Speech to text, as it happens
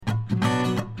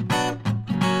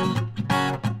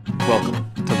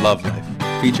Love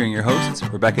Life, featuring your hosts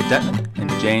Rebecca Detman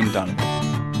and Jane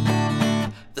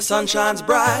Donovan. The sun shines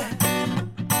bright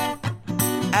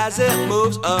as it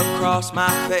moves across my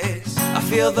face. I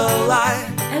feel the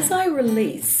light. As I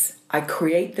release, I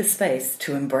create the space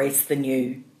to embrace the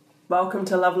new. Welcome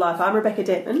to Love Life. I'm Rebecca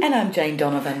Detman. And I'm Jane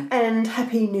Donovan. And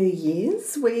Happy New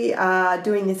Year's. We are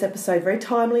doing this episode very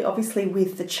timely, obviously,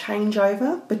 with the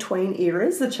changeover between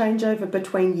eras, the changeover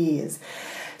between years.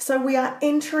 So we are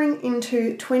entering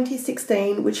into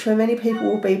 2016, which for many people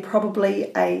will be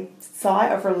probably a sigh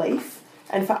of relief,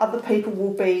 and for other people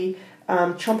will be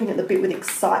chomping at the bit with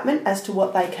excitement as to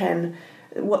what they can,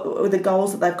 what the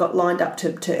goals that they've got lined up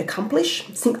to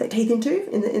accomplish, sink their teeth into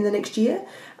in the next year.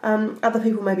 Other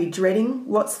people may be dreading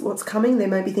what's coming. There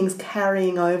may be things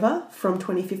carrying over from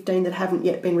 2015 that haven't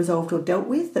yet been resolved or dealt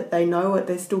with, that they know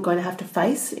they're still going to have to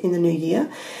face in the new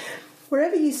year.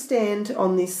 Wherever you stand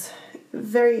on this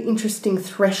very interesting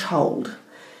threshold,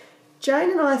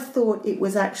 Jane and I thought it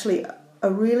was actually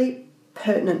a really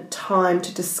pertinent time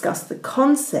to discuss the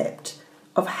concept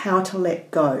of how to let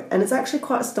go. And it's actually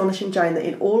quite astonishing, Jane, that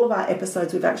in all of our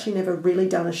episodes we've actually never really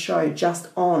done a show just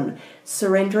on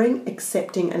surrendering,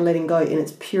 accepting and letting go in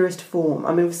its purest form.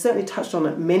 I mean, we've certainly touched on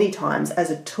it many times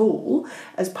as a tool,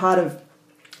 as part of,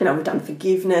 we've done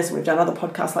forgiveness, and we've done other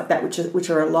podcasts like that which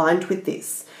are aligned with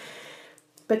this.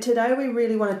 But today we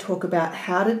really want to talk about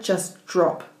how to just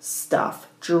drop stuff,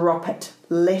 drop it,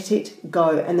 let it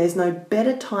go. And there's no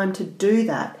better time to do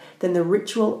that than the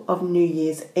ritual of New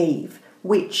Year's Eve,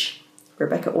 which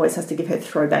Rebecca always has to give her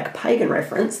throwback pagan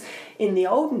reference. In the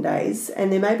olden days,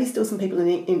 and there may be still some people in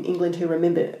England who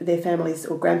remember their families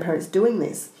or grandparents doing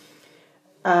this,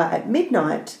 at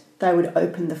midnight they would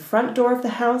open the front door of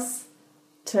the house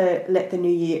to let the new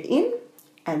year in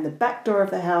and the back door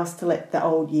of the house to let the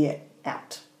old year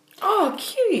out. Oh,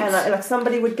 cute. And like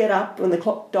somebody would get up when the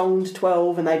clock donged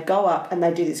 12 and they'd go up and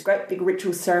they'd do this great big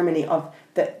ritual ceremony of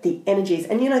the energies.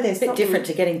 And there's a bit different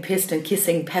to getting pissed and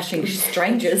kissing, pashing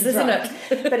strangers, isn't it?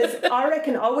 But I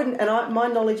reckon I wouldn't, and my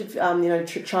knowledge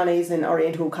of Chinese and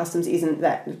Oriental customs isn't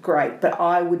that great, but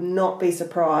I would not be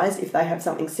surprised if they have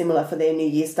something similar for their New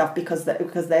Year stuff because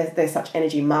they're such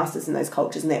energy masters in those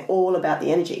cultures and they're all about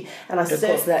the energy. And of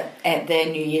course, that their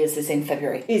New Year's is in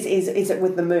February. Is it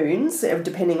with the moons,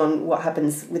 depending on what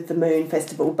happens with the moon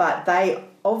festival, but they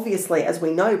obviously, as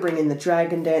we know, bring in the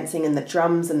dragon dancing and the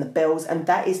drums and the bells, and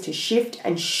that is to shift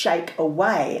and shake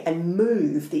away and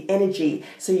move the energy.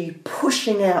 So you're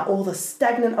pushing out all the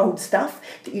stagnant old stuff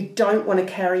that you don't want to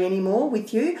carry anymore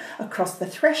with you across the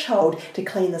threshold to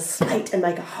clean the slate and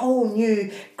make a whole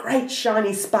new, great,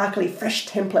 shiny, sparkly, fresh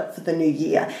template for the new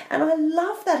year. And I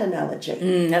love that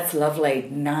analogy. That's lovely.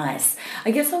 Nice.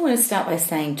 I guess I want to start by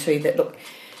saying too that, look,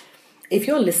 if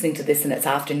you're listening to this and it's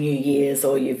after New Year's,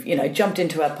 or you've jumped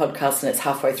into our podcast and it's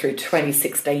halfway through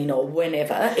 2016 or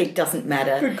whenever, it doesn't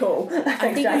matter. Good call.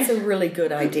 I think it's a really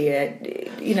good idea.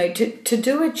 To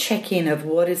do a check-in of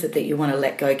what is it that you want to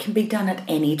let go can be done at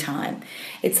any time.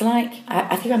 It's like,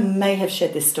 I think I may have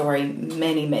shared this story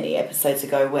many, many episodes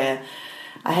ago, where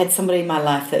I had somebody in my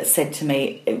life that said to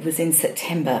me, it was in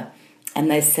September, and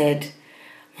they said,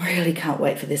 I really can't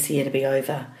wait for this year to be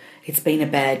over. It's been a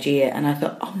bad year. And I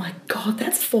thought, oh my God,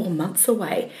 that's 4 months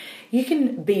away. You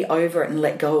can be over it and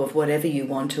let go of whatever you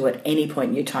want to at any point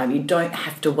in your time. You don't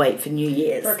have to wait for New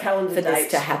Year's for a calendar for date.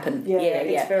 This to happen. Yeah,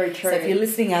 it's very true. So if you're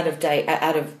listening out of date,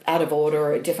 out of order,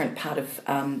 or a different part of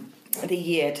the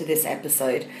year to this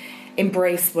episode,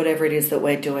 embrace whatever it is that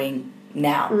we're doing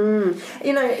now.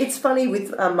 It's funny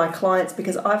with my clients,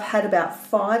 because I've had about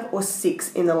 5 or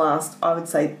 6 in the last, I would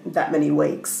say, that many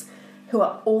weeks, who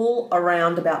are all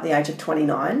around about the age of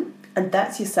 29, and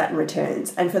that's your Saturn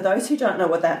returns. And for those who don't know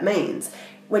what that means,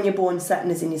 when you're born,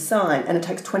 Saturn is in your sign, and it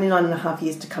takes 29 and a half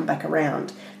years to come back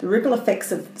around. The ripple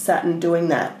effects of Saturn doing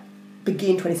that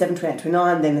begin 27, 28,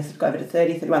 29, then they go over to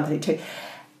 30, 31, 32.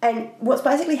 And what's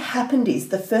basically happened is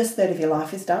the first third of your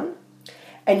life is done,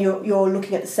 and you're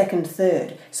looking at the second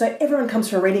third. So everyone comes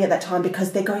for a reading at that time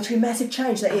because they're going through massive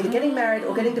change. They're either getting married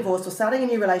or getting divorced or starting a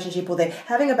new relationship, or they're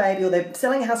having a baby, or they're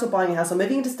selling a house or buying a house or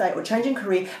moving into state or changing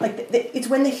career. It's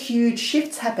when the huge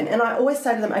shifts happen. And I always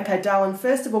say to them, okay, darling,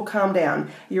 first of all, calm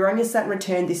down. You're on your Saturn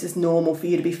return. This is normal for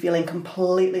you to be feeling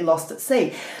completely lost at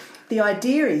sea. The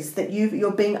idea is that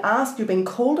you're being asked, you're being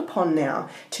called upon now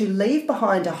to leave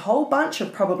behind a whole bunch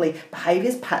of probably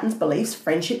behaviours, patterns, beliefs,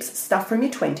 friendships, stuff from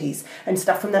your 20s and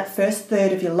stuff from that first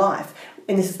third of your life,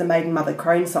 and this is the maiden mother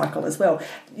crone cycle as well.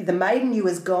 The maiden you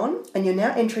is gone, and you're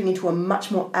now entering into a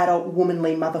much more adult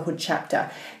womanly motherhood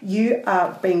chapter. You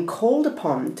are being called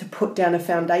upon to put down a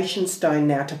foundation stone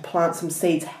now, to plant some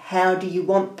seeds. How do you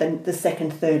want the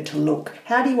second third to look?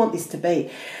 How do you want this to be?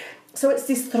 So it's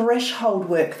this threshold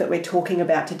work that we're talking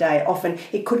about today. Often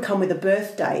it could come with a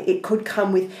birthday. It could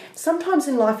come with... Sometimes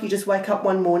in life you just wake up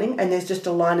one morning and there's just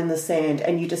a line in the sand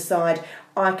and you decide,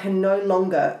 I can no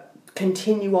longer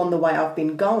continue on the way I've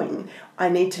been going. I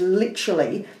need to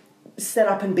literally set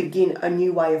up and begin a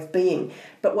new way of being.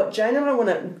 But what Jane and I want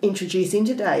to introduce in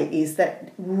today is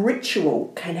that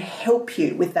ritual can help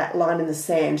you with that line in the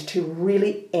sand to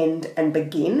really end and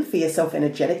begin for yourself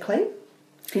energetically.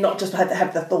 Not just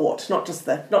have the thought, not just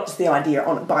the idea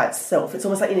on it by itself. It's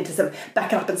almost like you need to sort of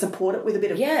back it up and support it with a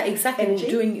bit of exactly.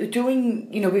 energy. Doing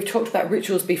we've talked about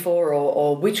rituals before,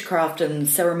 or witchcraft and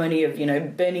ceremony of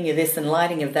burning of this and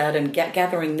lighting of that and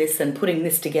gathering this and putting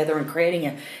this together and creating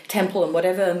a temple and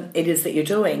whatever it is that you're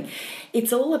doing.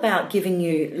 It's all about giving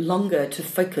you longer to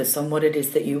focus on what it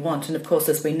is that you want. And of course,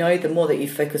 as we know, the more that you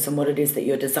focus on what it is that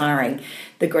you're desiring,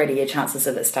 the greater your chances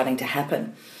of it starting to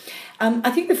happen.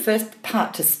 I think the first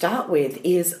part to start with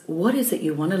is, what is it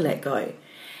you want to let go?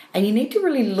 And you need to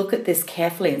really look at this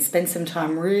carefully and spend some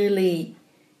time really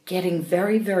getting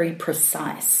very, very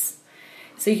precise.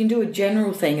 So you can do a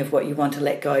general thing of what you want to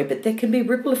let go, but there can be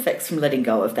ripple effects from letting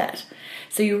go of that.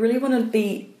 So you really want to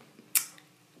be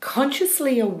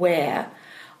consciously aware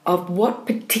of what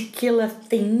particular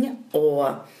thing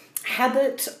or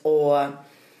habit or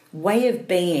way of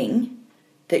being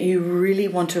that you really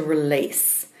want to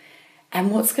release. And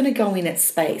what's going to go in its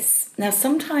space. Now,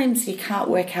 sometimes you can't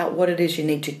work out what it is you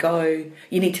need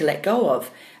to let go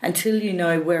of until you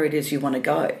know where it is you want to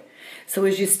go. So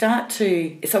as you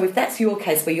so if that's your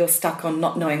case where you're stuck on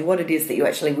not knowing what it is that you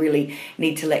actually really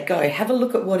need to let go, have a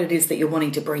look at what it is that you're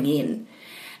wanting to bring in.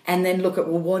 And then look at,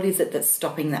 well, what is it that's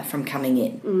stopping that from coming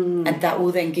in? And that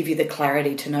will then give you the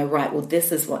clarity to know, right, well,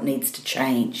 this is what needs to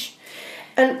change.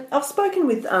 And I've spoken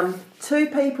with two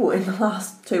people in the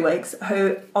last 2 weeks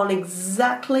who on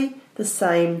exactly the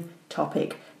same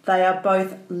topic. They are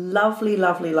both lovely,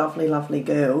 lovely, lovely, lovely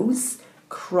girls,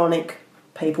 chronic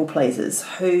people pleasers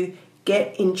who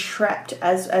get entrapped,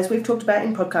 as we've talked about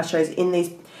in podcast shows, in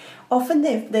these, often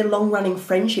they're long-running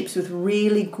friendships with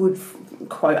really good,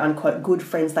 quote-unquote, good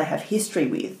friends they have history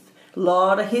with, a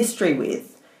lot of history with.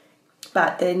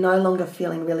 But they're no longer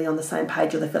feeling really on the same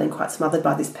page, or they're feeling quite smothered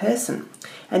by this person.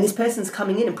 And this person's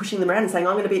coming in and pushing them around and saying,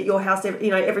 I'm going to be at your house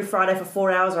every Friday for 4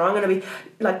 hours, or I'm going to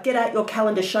be, get out your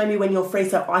calendar, show me when you're free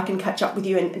so I can catch up with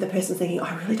you. And the person's thinking,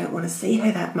 I really don't want to see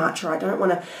her that much, or I don't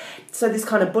want to... So this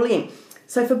kind of bullying.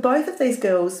 So for both of these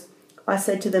girls, I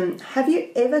said to them, have you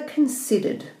ever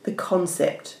considered the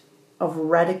concept of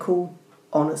radical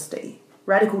honesty,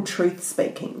 radical truth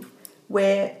speaking,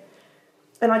 where...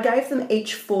 And I gave them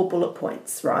each 4 bullet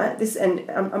points, right?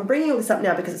 I'm bringing all this up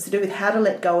now because it's to do with how to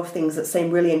let go of things that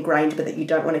seem really ingrained but that you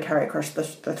don't want to carry across the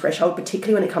threshold,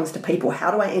 particularly when it comes to people.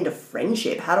 How do I end a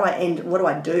friendship? What do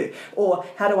I do? Or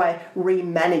how do I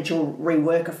remanage or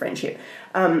rework a friendship?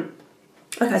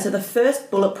 Okay, so the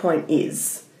first bullet point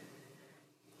is,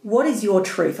 what is your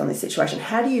truth on this situation?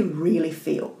 How do you really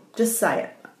feel? Just say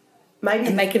it.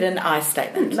 And make it an I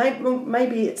statement.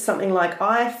 Maybe it's something like,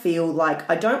 I feel like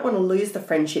I don't want to lose the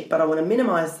friendship, but I want to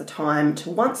minimise the time to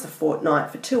once a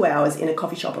fortnight for 2 hours in a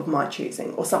coffee shop of my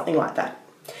choosing, or something like that.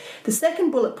 The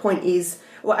second bullet point is,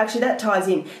 well, actually that ties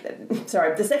in.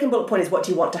 Sorry, the second bullet point is, what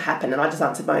do you want to happen? And I just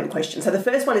answered my own question. So the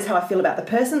first one is how I feel about the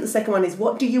person. The second one is,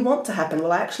 what do you want to happen?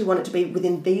 Well, I actually want it to be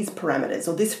within these parameters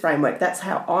or this framework. That's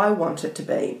how I want it to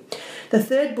be. The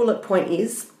third bullet point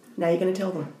is, now you're going to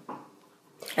tell them.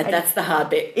 And that's the hard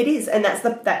bit. It is, and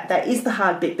that is the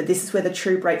hard bit, but this is where the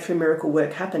true breakthrough miracle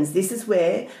work happens. This is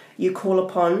where you call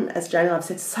upon, as Jane and I have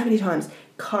said so many times,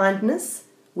 kindness,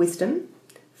 wisdom,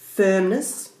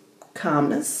 firmness,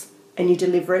 calmness, and you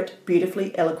deliver it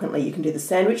beautifully, eloquently. You can do the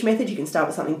sandwich method. You can start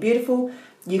with something beautiful.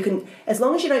 You can, as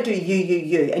long as you don't do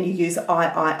you, and you use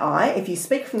I, if you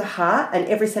speak from the heart and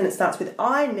every sentence starts with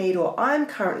I need, or I'm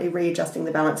currently readjusting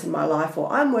the balance in my life,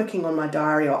 or I'm working on my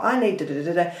diary, or I need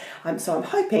so I'm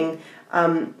hoping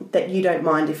that you don't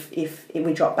mind if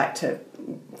we drop back to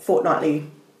fortnightly,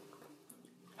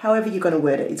 however you're going to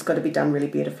word it, it's got to be done really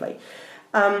beautifully.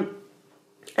 And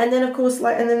then, of course,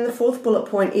 and then the fourth bullet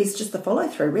point is just the follow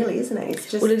through, really, isn't it?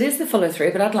 It's just... Well, it is the follow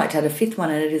through, but I'd like to add a fifth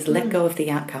one, and it is let go of the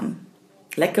outcome.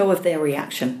 Let go of their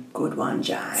reaction. Good one,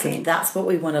 Jane. See, that's what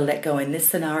we want to let go in this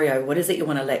scenario. What is it you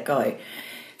want to let go?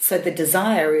 So the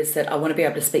desire is that I want to be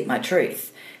able to speak my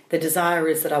truth. The desire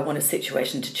is that I want a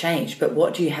situation to change, but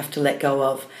what do you have to let go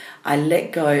of? I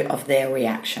let go of their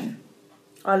reaction.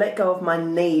 I let go of my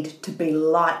need to be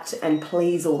liked and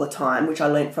pleased all the time, which I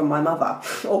learnt from my mother,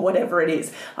 or whatever it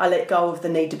is. I let go of the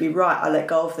need to be right. I let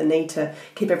go of the need to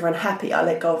keep everyone happy. I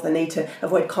let go of the need to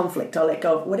avoid conflict. I let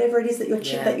go of whatever it is that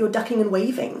you're ducking and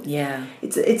weaving. Yeah.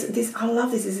 It's this. I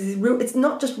love this. This is real. It's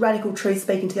not just radical truth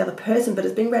speaking to the other person, but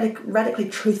it's being radically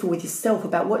truthful with yourself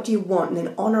about what do you want and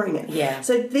then honouring it. Yeah.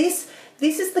 So this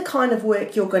is the kind of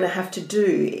work you're going to have to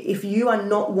do if you are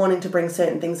not wanting to bring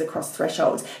certain things across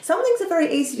thresholds. Some things are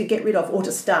very easy to get rid of or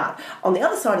to start. On the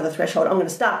other side of the threshold, I'm going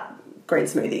to start green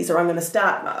smoothies, or I'm going to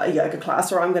start a yoga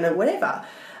class, or I'm going to whatever.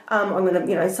 I'm going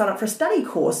to sign up for a study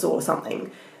course or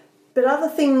something. But other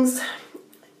things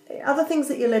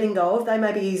that you're letting go of, they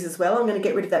may be easy as well. I'm going to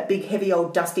get rid of that big, heavy,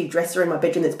 old, dusty dresser in my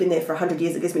bedroom that's been there for 100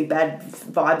 years. It gives me bad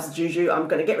vibes, juju. I'm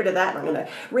going to get rid of that, and I'm going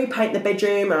to repaint the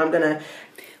bedroom, and I'm going to...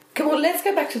 Okay, well, let's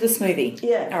go back to the smoothie.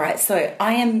 Yeah. All right, so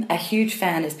I am a huge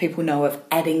fan, as people know, of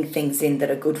adding things in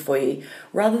that are good for you,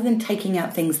 rather than taking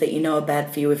out things that you know are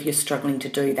bad for you if you're struggling to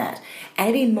do that.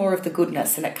 Add in more of the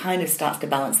goodness, and it kind of starts to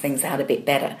balance things out a bit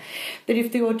better. But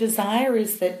if your desire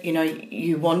is that,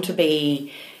 you want to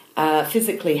be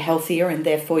physically healthier, and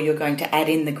therefore you're going to add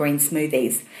in the green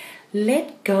smoothies,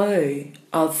 let go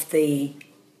of the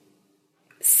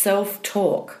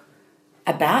self-talk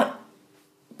about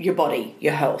your body,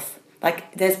 your health.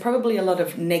 Like, there's probably a lot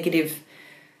of negative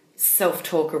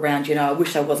self-talk around, I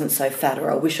wish I wasn't so fat,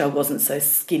 or I wish I wasn't so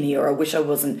skinny, or I wish I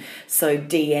wasn't so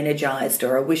de-energized,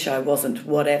 or I wish I wasn't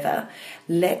whatever.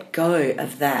 Let go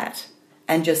of that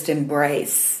and just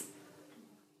embrace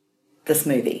the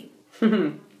smoothie.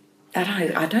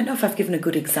 I don't know if I've given a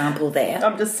good example there.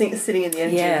 I'm just sitting in the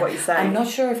energy of what you're saying. I'm not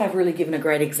sure if I've really given a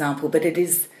great example, but it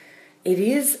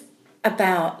is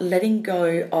about letting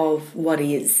go of what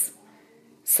is.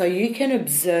 So you can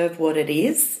observe what it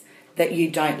is that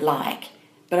you don't like,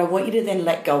 but I want you to then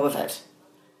let go of it.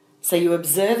 So you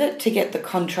observe it to get the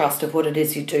contrast of what it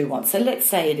is you do want. So let's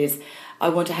say it is, I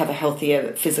want to have a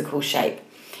healthier physical shape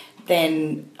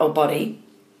or body,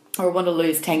 or I want to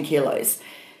lose 10 kilos.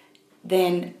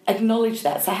 Then acknowledge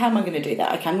that. So how am I going to do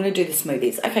that? Okay, I'm going to do the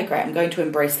smoothies. Okay, great. I'm going to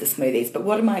embrace the smoothies. But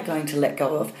what am I going to let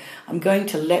go of? I'm going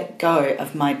to let go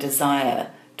of my desire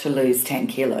to lose 10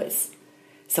 kilos.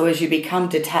 So as you become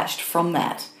detached from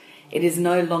that, it is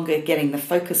no longer getting the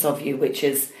focus of you, which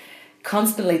is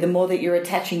constantly, the more that you're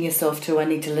attaching yourself to, I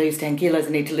need to lose 10 kilos,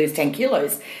 I need to lose 10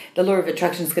 kilos, the law of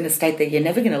attraction is going to state that you're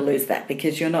never going to lose that,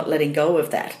 because you're not letting go of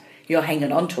that. You're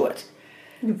hanging on to it.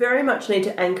 You very much need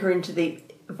to anchor into the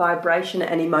vibration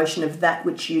and emotion of that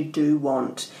which you do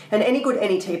want. And any good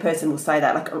NET person will say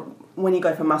that, like when you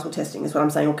go for muscle testing is what I'm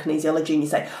saying, or kinesiology, and you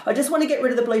say, I just want to get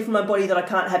rid of the belief in my body that I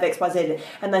can't have XYZ,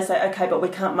 and they say, okay, but we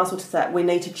can't muscle test that. We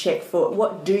need to check for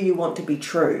what do you want to be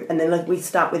true, and then we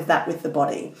start with that with the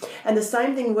body. And the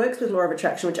same thing works with law of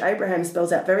attraction, which Abraham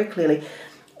spells out very clearly.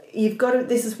 You've got to,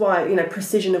 this is why,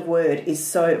 precision of word is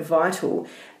so vital,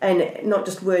 and not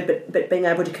just word, but being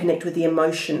able to connect with the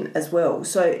emotion as well.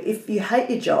 So if you hate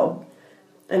your job,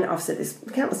 and I've said this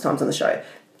countless times on the show,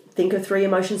 think of 3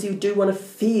 emotions you do want to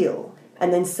feel,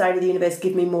 and then say to the universe,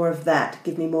 give me more of that,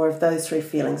 give me more of those 3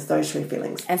 feelings, those 3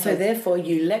 feelings. And so therefore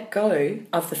you let go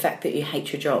of the fact that you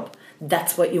hate your job.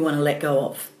 That's what you want to let go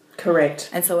of. Correct.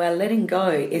 And so our letting go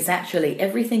is actually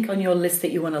everything on your list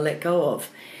that you want to let go of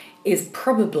is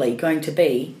probably going to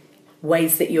be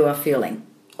ways that you are feeling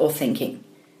or thinking.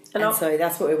 And so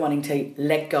that's what we're wanting to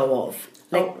let go of.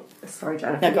 Sorry,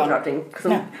 Jane, I'm interrupting, because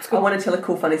I want to tell a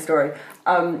cool, funny story.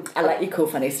 I like your cool,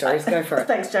 funny stories. Go for it.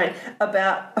 Thanks, Jane.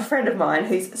 About a friend of mine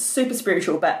who's super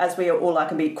spiritual, but as we all are,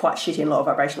 can be quite shitty and low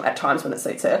vibrational at times when it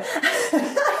suits her.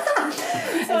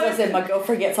 As I said, my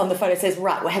girlfriend gets on the phone and says,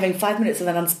 right, we're having 5 minutes of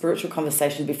an unspiritual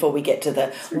conversation before we get to the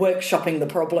workshopping the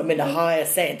problem in a higher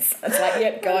sense. It's like,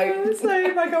 yep, go.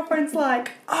 So my girlfriend's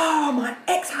like, oh, my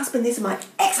ex-husband this and my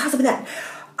ex-husband that.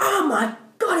 Oh, my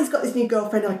God, he's got this new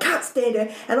girlfriend and I can't stand her.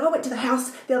 And I went to the house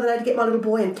the other day to get my little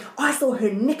boy and I saw her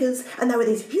knickers and they were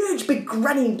these huge, big,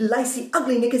 granny, lacy,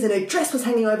 ugly knickers and her dress was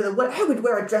hanging over the... Who would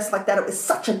wear a dress like that? It was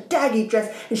such a daggy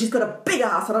dress and she's got a big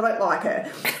ass and I don't like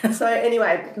her. So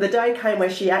anyway, the day came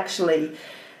where she actually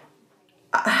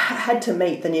had to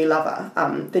meet the new lover,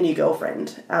 the new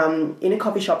girlfriend, in a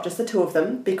coffee shop, just the two of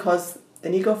them, because the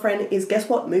new girlfriend is, guess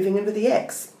what, moving in with the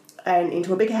ex and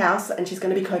into a big house and she's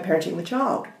going to be co-parenting the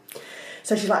child.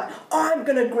 So she's like, I'm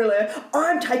going to grill her,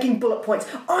 I'm taking bullet points,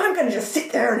 I'm going to just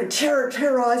sit there and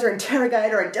terrorise her, interrogate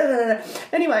her, and da-da-da-da.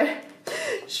 Anyway,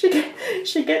 she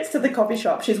gets to the coffee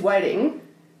shop, she's waiting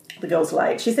The girl's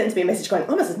late. She sends me a message going,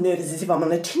 I'm as nervous as if I'm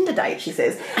on a Tinder date, she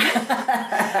says.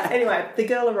 Anyway, the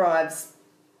girl arrives.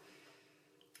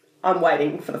 I'm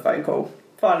waiting for the phone call.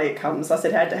 Finally it comes. I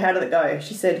said, how did it go?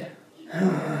 She said,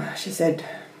 I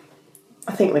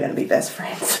think we're going to be best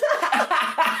friends.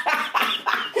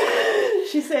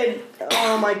 She said,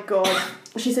 oh my God.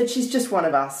 She said, she's just one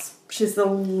of us. She's the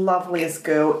loveliest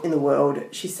girl in the world.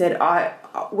 She said,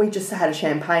 we just had a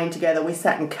champagne together. We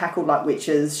sat and cackled like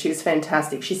witches. She was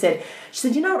fantastic. She said,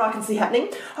 you know what I can see happening?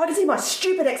 I can see my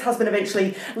stupid ex-husband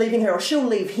eventually leaving her, or she'll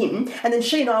leave him, and then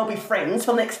she and I will be friends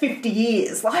for the next 50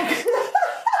 years. Like...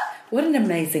 What an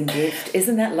amazing gift.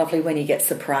 Isn't that lovely when you get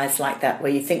surprised like that, where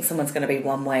you think someone's going to be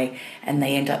one way and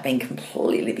they end up being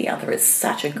completely the other? It's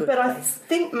such a good But place. I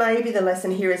think maybe the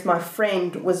lesson here is my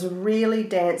friend was really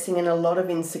dancing in a lot of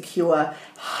insecure,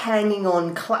 hanging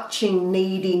on, clutching,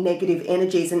 needy, negative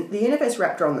energies. And the universe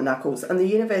wrapped her on the knuckles. And the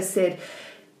universe said,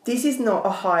 this is not a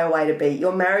higher way to be.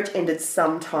 Your marriage ended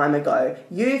some time ago.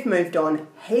 You've moved on.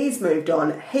 He's moved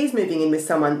on. He's moving in with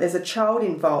someone. There's a child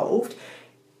involved.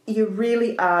 You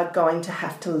really are going to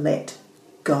have to let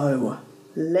go.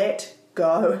 Let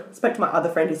go. I spoke to my other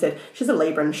friend who said, she's a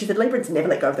Libra, and she said Librans never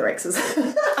let go of their exes.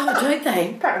 Oh, don't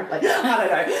they? Apparently. I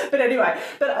don't know. But anyway,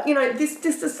 this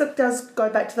does go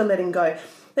back to the letting go.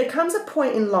 There comes a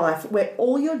point in life where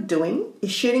all you're doing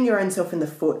is shooting your own self in the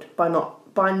foot by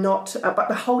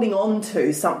holding on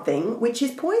to something which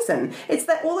is poison. It's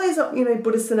that all those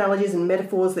Buddhist analogies and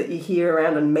metaphors that you hear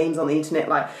around and memes on the internet,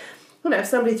 like, if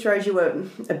somebody throws you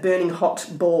a burning hot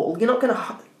ball, you're not going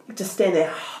to just stand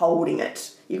there holding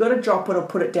it. You've got to drop it or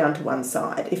put it down to one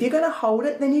side. If you're going to hold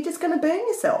it, then you're just going to burn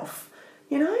yourself,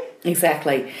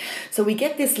 Exactly. So we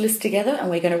get this list together and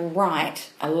we're going to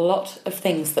write a lot of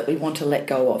things that we want to let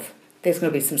go of. There's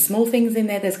going to be some small things in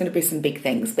there, there's going to be some big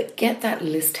things, but get that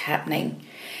list happening.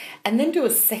 And then do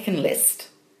a second list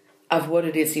of what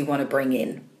it is you want to bring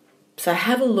in. So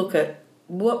have a look at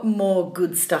what more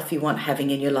good stuff you want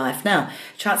having in your life. Now,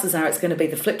 chances are it's going to be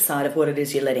the flip side of what it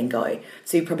is you're letting go.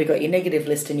 So you've probably got your negative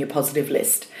list and your positive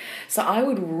list. So I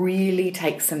would really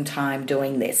take some time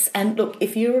doing this. And look,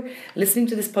 if you're listening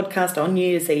to this podcast on New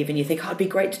Year's Eve and you think, it'd be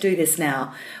great to do this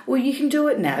now, well, you can do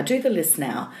it now. Do the list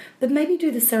now. But maybe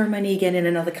do the ceremony again in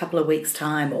another couple of weeks'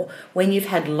 time, or when you've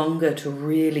had longer to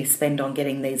really spend on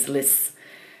getting these lists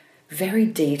very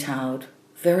detailed,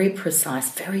 very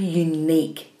precise, very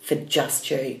unique for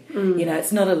just you.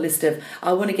 It's not a list of,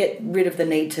 I want to get rid of the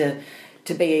need to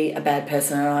be a bad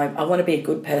person, and I want to be a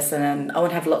good person, and I want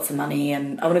to have lots of money,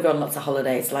 and I want to go on lots of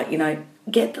holidays.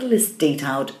 Get the list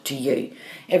detailed to you.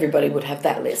 Everybody would have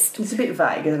that list. It's a bit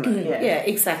vague, isn't it? Yeah,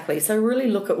 exactly. So really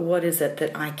look at what is it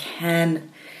that I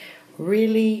can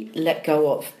really let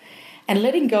go of. And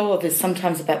letting go of is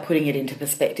sometimes about putting it into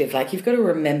perspective. You've got to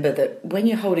remember that when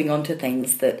you're holding on to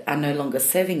things that are no longer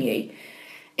serving you,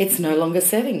 it's no longer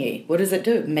serving you. What does it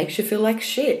do? It makes you feel like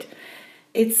shit.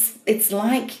 It's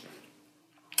like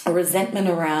a resentment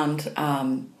around,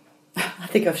 I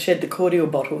think I've shared the cordial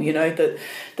bottle,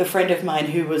 the friend of mine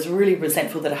who was really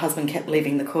resentful that her husband kept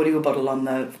leaving the cordial bottle on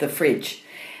the fridge.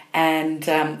 And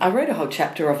I wrote a whole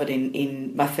chapter of it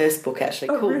in my first book, actually.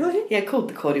 Oh, really? Yeah, called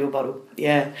The Cordial Bottle.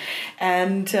 Yeah.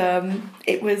 And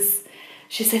it was...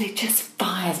 She said, it just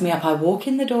fires me up. I walk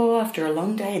in the door after a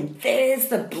long day and there's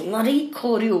the bloody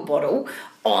cordial bottle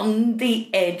on the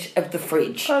edge of the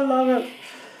fridge. I love it.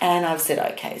 And I've said,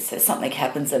 okay, so something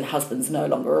happens and husband's no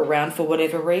longer around for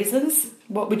whatever reasons.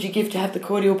 What would you give to have the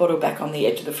cordial bottle back on the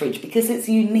edge of the fridge? Because it's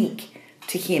unique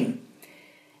to him.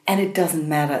 And it doesn't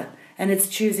matter. And it's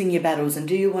choosing your battles. And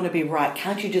do you want to be right?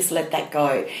 Can't you just let that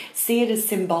go? See it as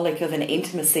symbolic of an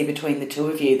intimacy between the two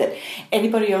of you, that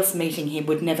anybody else meeting him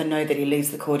would never know that he leaves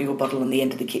the cordial bottle on the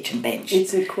end of the kitchen bench.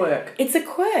 It's a quirk. It's a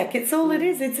quirk. It's all it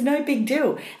is. It's no big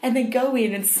deal. And then go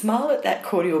in and smile at that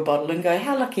cordial bottle and go,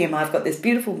 how lucky am I? I've got this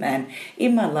beautiful man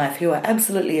in my life who I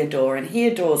absolutely adore, and he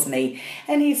adores me.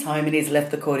 And he's home and he's left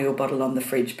the cordial bottle on the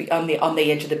fridge, on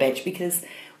the edge of the bench, because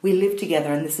we live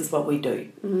together and this is what we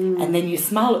do. And then you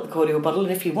smile at the cordial bottle,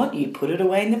 and if you want, you put it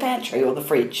away in the pantry or the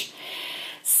fridge.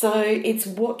 So it's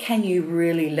what can you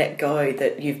really let go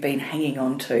that you've been hanging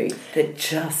on to that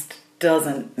just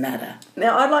doesn't matter.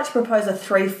 Now, I'd like to propose a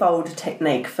threefold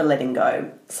technique for letting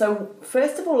go. So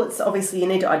first of all, it's obviously you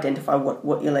need to identify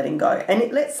what you're letting go.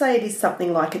 And let's say it is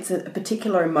something like it's a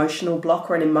particular emotional block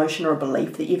or an emotion or a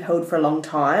belief that you've held for a long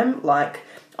time, like,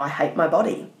 I hate my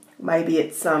body. Maybe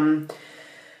it's...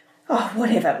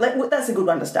 whatever. That's a good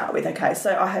one to start with, okay?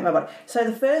 So I hate my body. So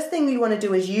the first thing you want to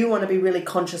do is you want to be really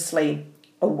consciously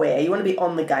aware. You want to be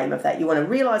on the game of that. You want to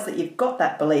realise that you've got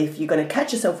that belief. You're going to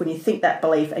catch yourself when you think that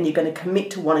belief, and you're going to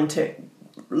commit to wanting to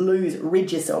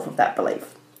rid yourself of that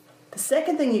belief. The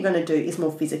second thing you're going to do is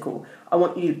more physical. I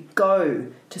want you to go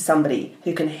to somebody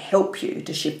who can help you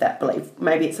to shift that belief.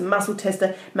 Maybe it's a muscle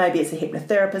tester, maybe it's a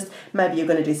hypnotherapist, maybe you're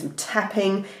going to do some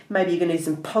tapping, maybe you're going to do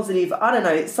some positive, I don't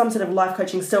know, some sort of life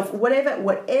coaching stuff,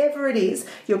 whatever it is,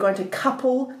 you're going to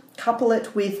couple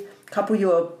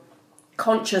your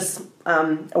conscious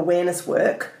awareness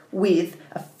work with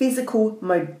a physical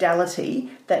modality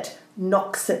that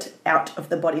knocks it out of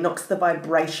the body, knocks the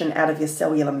vibration out of your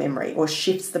cellular memory or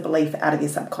shifts the belief out of your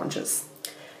subconscious.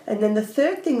 And then the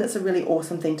third thing that's a really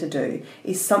awesome thing to do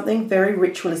is something very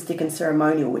ritualistic and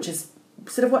ceremonial, which is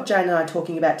sort of what Jane and I are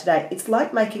talking about today. It's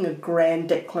like making a grand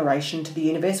declaration to the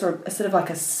universe, or a sort of like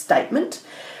a statement.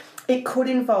 It could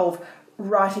involve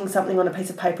writing something on a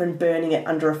piece of paper and burning it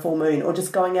under a full moon, or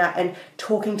just going out and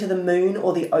talking to the moon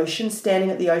or the ocean, standing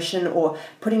at the ocean, or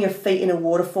putting your feet in a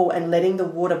waterfall and letting the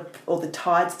water or the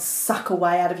tides suck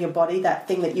away out of your body that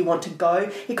thing that you want to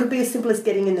go. It could be as simple as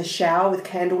getting in the shower with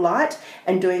candlelight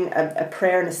and doing a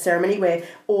prayer and a ceremony where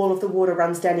all of the water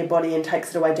runs down your body and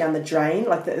takes it away down the drain,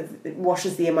 like it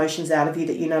washes the emotions out of you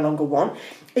that you no longer want.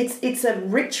 It's a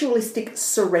ritualistic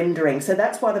surrendering. So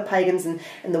that's why the pagans and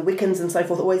the Wiccans and so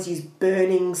forth always use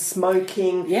burning,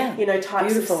 smoking,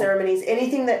 types of ceremonies.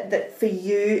 Anything that for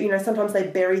you, sometimes they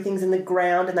bury things in the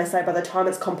ground and they say by the time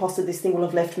it's composted, this thing will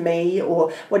have left me,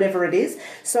 or whatever it is.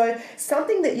 So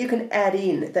something that you can add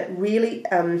in that really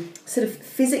sort of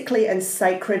physically and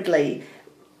sacredly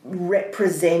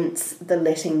represents the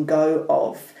letting go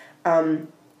of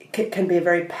can be a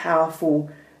very powerful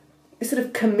sort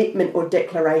of commitment or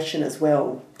declaration as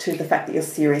well to the fact that you're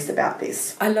serious about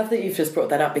this. I love that you've just brought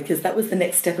that up, because that was the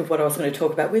next step of what I was going to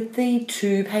talk about with the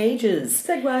 2 pages.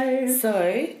 Segway.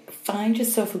 So find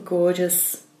yourself a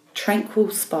gorgeous, tranquil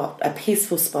spot, a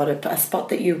peaceful spot, a spot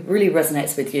that really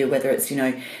resonates with you, whether it's,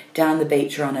 down the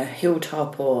beach or on a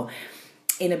hilltop or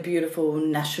in a beautiful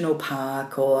national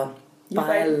park or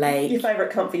by a lake. Your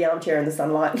favourite comfy armchair in the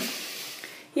sunlight.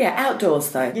 Yeah,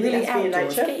 outdoors though. You really think that's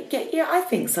outdoors. for your nature? Yeah, I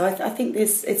think so. I think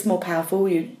it's more powerful.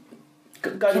 You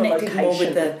go to a connected more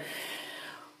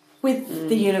with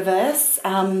the universe.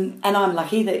 And I'm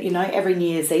lucky that every New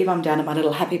Year's Eve I'm down at my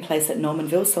little happy place at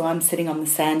Normanville, so I'm sitting on the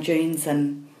sand dunes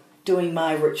and doing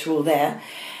my ritual there.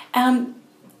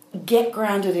 Get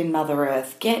grounded in Mother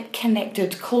Earth. Get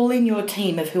connected. Call in your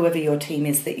team of whoever your team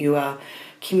is that you are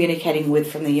communicating with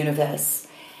from the universe,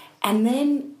 and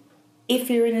then, if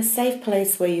you're in a safe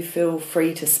place where you feel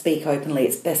free to speak openly,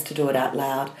 it's best to do it out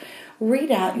loud.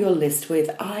 Read out your list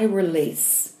with I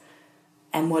release,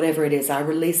 and whatever it is, I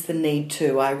release the need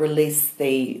to, I release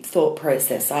the thought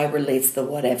process, I release the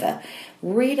whatever.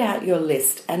 Read out your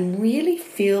list and really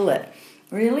feel it.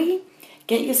 Really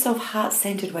get yourself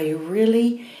heart-centered, where you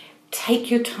really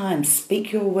take your time,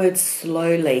 speak your words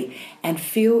slowly, and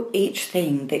feel each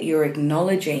thing that you're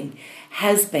acknowledging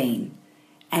has been,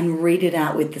 and read it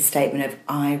out with the statement of,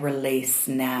 I release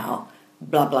now,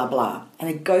 blah, blah, blah. And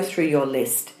then go through your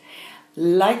list.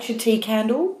 Light your tea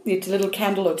candle, your little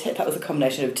candle, or that was a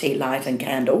combination of tea, light and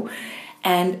candle,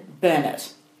 and burn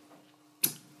it.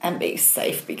 And be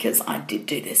safe, because I did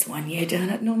do this one year down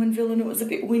at Normanville and it was a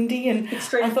bit windy, and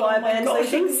extreme I thought, fire oh my gosh,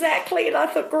 season. exactly. And I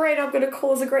thought, great, I'm going to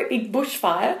cause a great big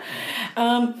bushfire.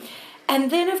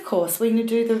 And then, of course, we're going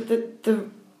to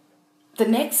do the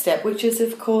next step, which is,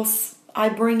 of course, I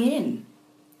bring in,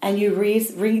 and you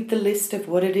read the list of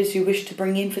what it is you wish to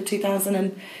bring in for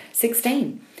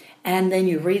 2016. And then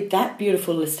you read that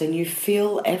beautiful list and you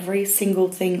feel every single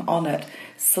thing on it,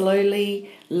 slowly,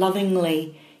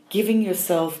 lovingly, giving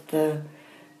yourself the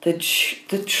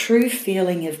true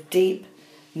feeling of deep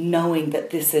knowing that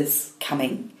this is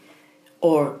coming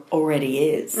or already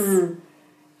is.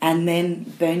 And then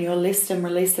burn your list and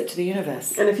release it to the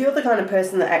universe. And if you're the kind of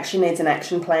person that actually needs an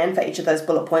action plan for each of those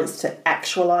bullet points to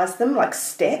actualise them, like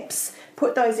steps,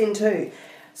 put those in too.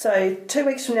 So 2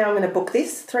 weeks from now I'm going to book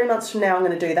this, 3 months from now I'm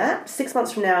going to do that, 6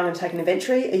 months from now I'm going to take an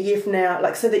inventory, a year from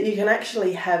now, so that you can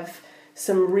actually have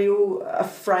some real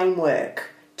framework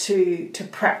to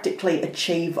practically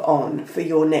achieve on for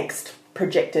your next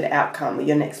projected outcome, or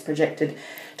your next projected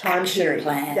time action period.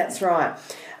 Plan. That's right.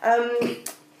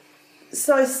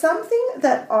 So something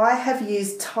that I have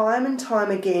used time and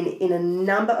time again in a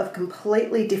number of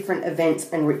completely different events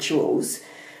and rituals,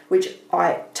 which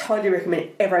I totally recommend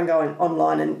everyone go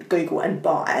online and Google and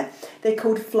buy. They're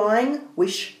called Flying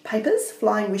Wish Papers.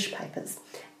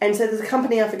 And so there's a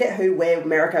company, I forget who, where,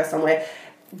 America or somewhere.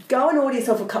 Go and order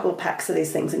yourself a couple of packs of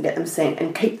these things and get them sent,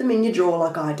 and keep them in your drawer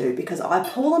like I do, because I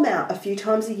pull them out a few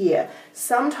times a year.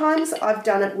 Sometimes I've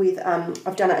done it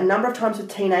a number of times with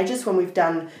teenagers when we've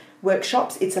done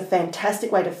workshops. It's a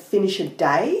fantastic way to finish a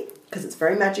day because it's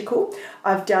very magical.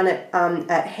 I've done it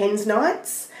at hens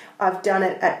nights. I've done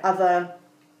it at other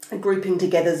grouping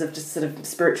togethers of just sort of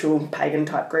spiritual pagan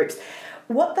type groups.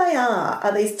 What they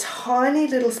are these tiny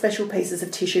little special pieces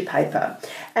of tissue paper,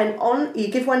 and you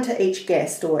give one to each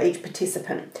guest or each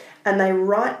participant, and they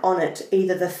write on it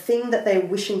either the thing that they're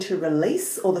wishing to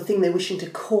release or the thing they're wishing to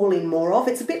call in more of.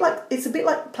 It's a bit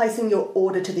like placing your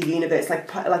order to the universe,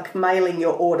 like mailing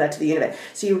your order to the universe.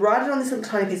 So you write it on this little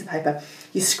tiny piece of paper,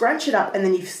 you scrunch it up, and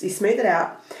then you smooth it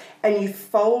out, and you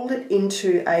fold it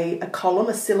into a column,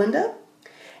 a cylinder,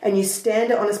 and you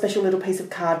stand it on a special little piece of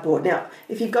cardboard. Now,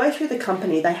 if you go through the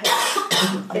company, they have...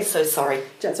 I'm so sorry.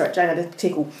 That's right, Jane had a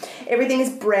tickle. Everything is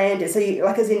branded, so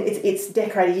it's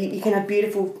decorated. You can have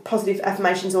beautiful positive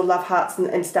affirmations or love hearts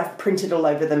and stuff printed all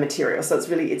over the material, so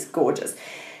it's gorgeous.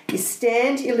 You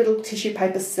stand your little tissue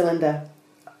paper cylinder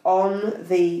on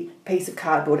the piece of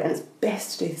cardboard, and it's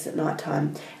best to do this at night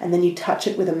time, and then you touch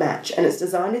it with a match, and it's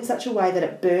designed in such a way that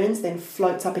it burns, then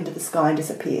floats up into the sky and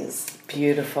disappears.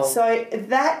 Beautiful. So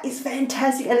that is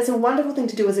fantastic, and it's a wonderful thing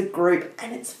to do as a group,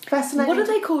 and it's fascinating. What are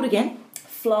they called again?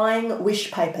 Flying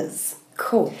wish papers.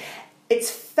 Cool.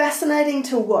 It's fascinating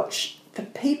to watch. The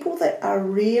people that are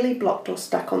really blocked or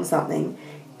stuck on something,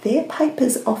 their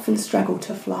papers often struggle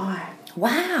to fly.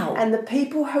 Wow. And the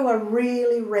people who are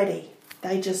really ready,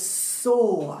 they just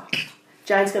soar.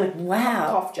 Jane's going to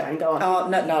cough, Jane, go on. Oh,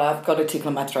 no, I've got a tickle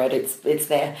in my throat. It's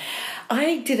there.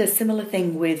 I did a similar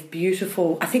thing with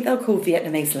beautiful, I think they were called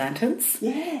Vietnamese lanterns.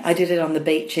 Yes. I did it on the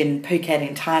beach in Phuket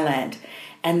in Thailand.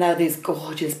 And they were these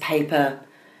gorgeous paper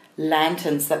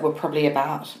lanterns that were probably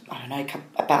about,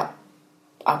 I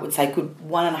would say, good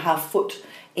 1.5 foot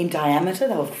in diameter.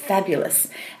 They were fabulous.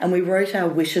 And we wrote our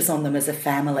wishes on them as a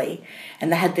family.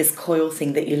 And they had this coil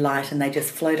thing that you light and they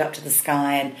just float up to the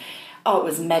sky. And, it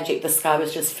was magic. The sky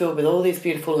was just filled with all these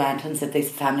beautiful lanterns of these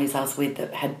families I was with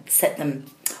that had set them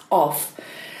off.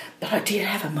 But I did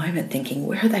have a moment thinking,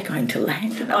 where are they going to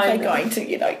land? And are they going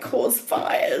to, cause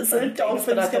fires? And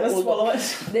dolphins going to swallow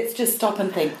it. Let's just stop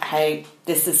and think, hey,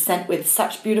 this is sent with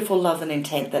such beautiful love and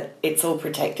intent that it's all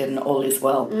protected and all is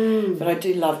well. But I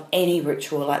do love any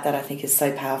ritual like that. I think is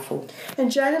so powerful.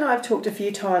 And Jane and I have talked a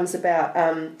few times about...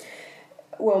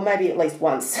 maybe at least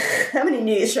once. How many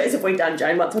New Year's shows have we done,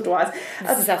 Jane? Once or twice?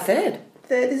 This is our third.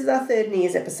 This is our third New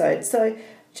Year's episode. So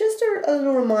just a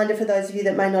little reminder for those of you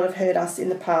that may not have heard us in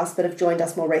the past but have joined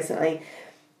us more recently.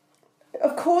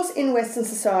 Of course, in Western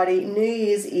society, New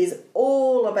Year's is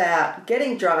all about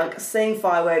getting drunk, seeing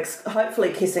fireworks,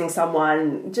 hopefully kissing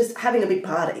someone, just having a big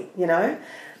party,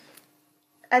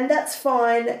 And that's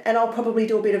fine, and I'll probably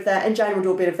do a bit of that, and Jane will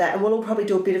do a bit of that, and we'll all probably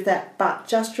do a bit of that. But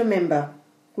just remember,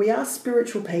 we are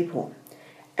spiritual people.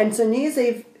 And so New Year's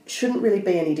Eve shouldn't really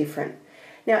be any different.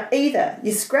 Now, either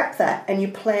you scrap that and you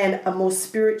plan a more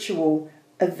spiritual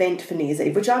event for New Year's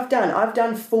Eve, which I've done. I've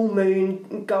done full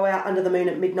moon, go out under the moon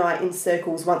at midnight in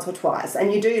circles once or twice.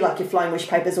 And you do like your flying wish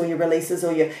papers or your releases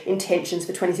or your intentions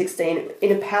for 2016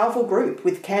 in a powerful group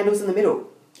with candles in the middle.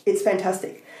 It's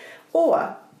fantastic.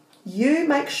 Or you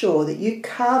make sure that you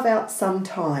carve out some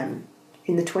time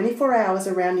in the 24 hours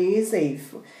around New Year's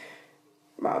Eve.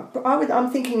 I'm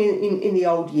thinking in the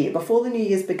old year, before the New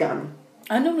Year's begun.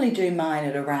 I normally do mine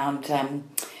at around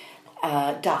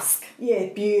dusk. Yeah,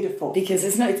 beautiful. Because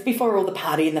it's before all the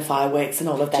party and the fireworks and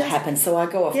all of that happens, so I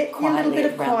go off get quietly. Get a little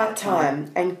bit of quiet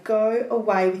time and go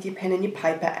away with your pen and your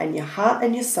paper and your heart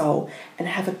and your soul and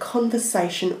have a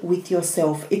conversation with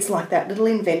yourself. It's like that little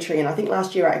inventory, and I think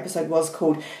last year our episode was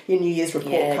called Your New Year's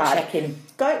Report Card. Check in.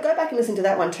 Go back and listen to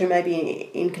that one too,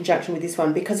 maybe in conjunction with this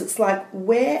one, because it's like,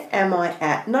 where am I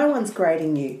at? No one's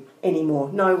grading you anymore.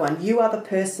 No one. You are the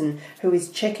person who is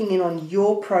checking in on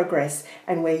your progress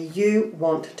and where you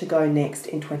want to go next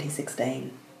in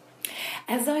 2016.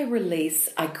 As I release,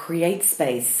 I create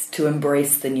space to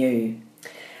embrace the new.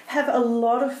 Have a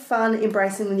lot of fun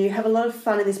embracing the new. Have a lot of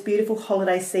fun in this beautiful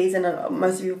holiday season.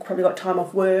 Most of you have probably got time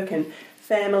off work and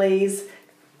families.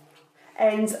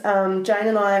 And Jane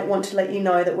and I want to let you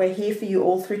know that we're here for you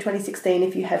all through 2016.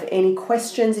 If you have any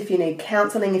questions, if you need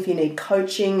counselling, if you need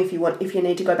coaching, if you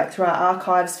need to go back through our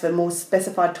archives for more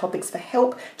specified topics for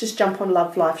help, just jump on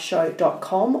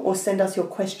lovelifeshow.com or send us your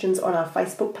questions on our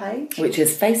Facebook page, which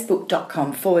is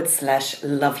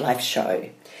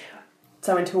facebook.com/lovelifeshow.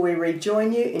 So until we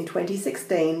rejoin you in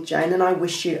 2016, Jane and I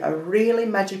wish you a really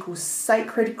magical,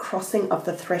 sacred crossing of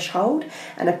the threshold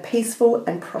and a peaceful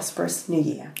and prosperous new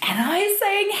year. And I'm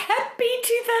saying happy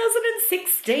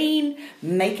 2016.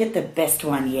 Make it the best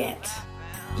one yet.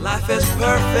 Life is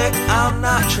perfect, I'm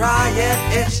not trying,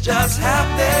 it's just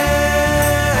happening.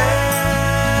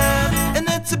 And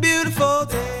it's a beautiful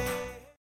day.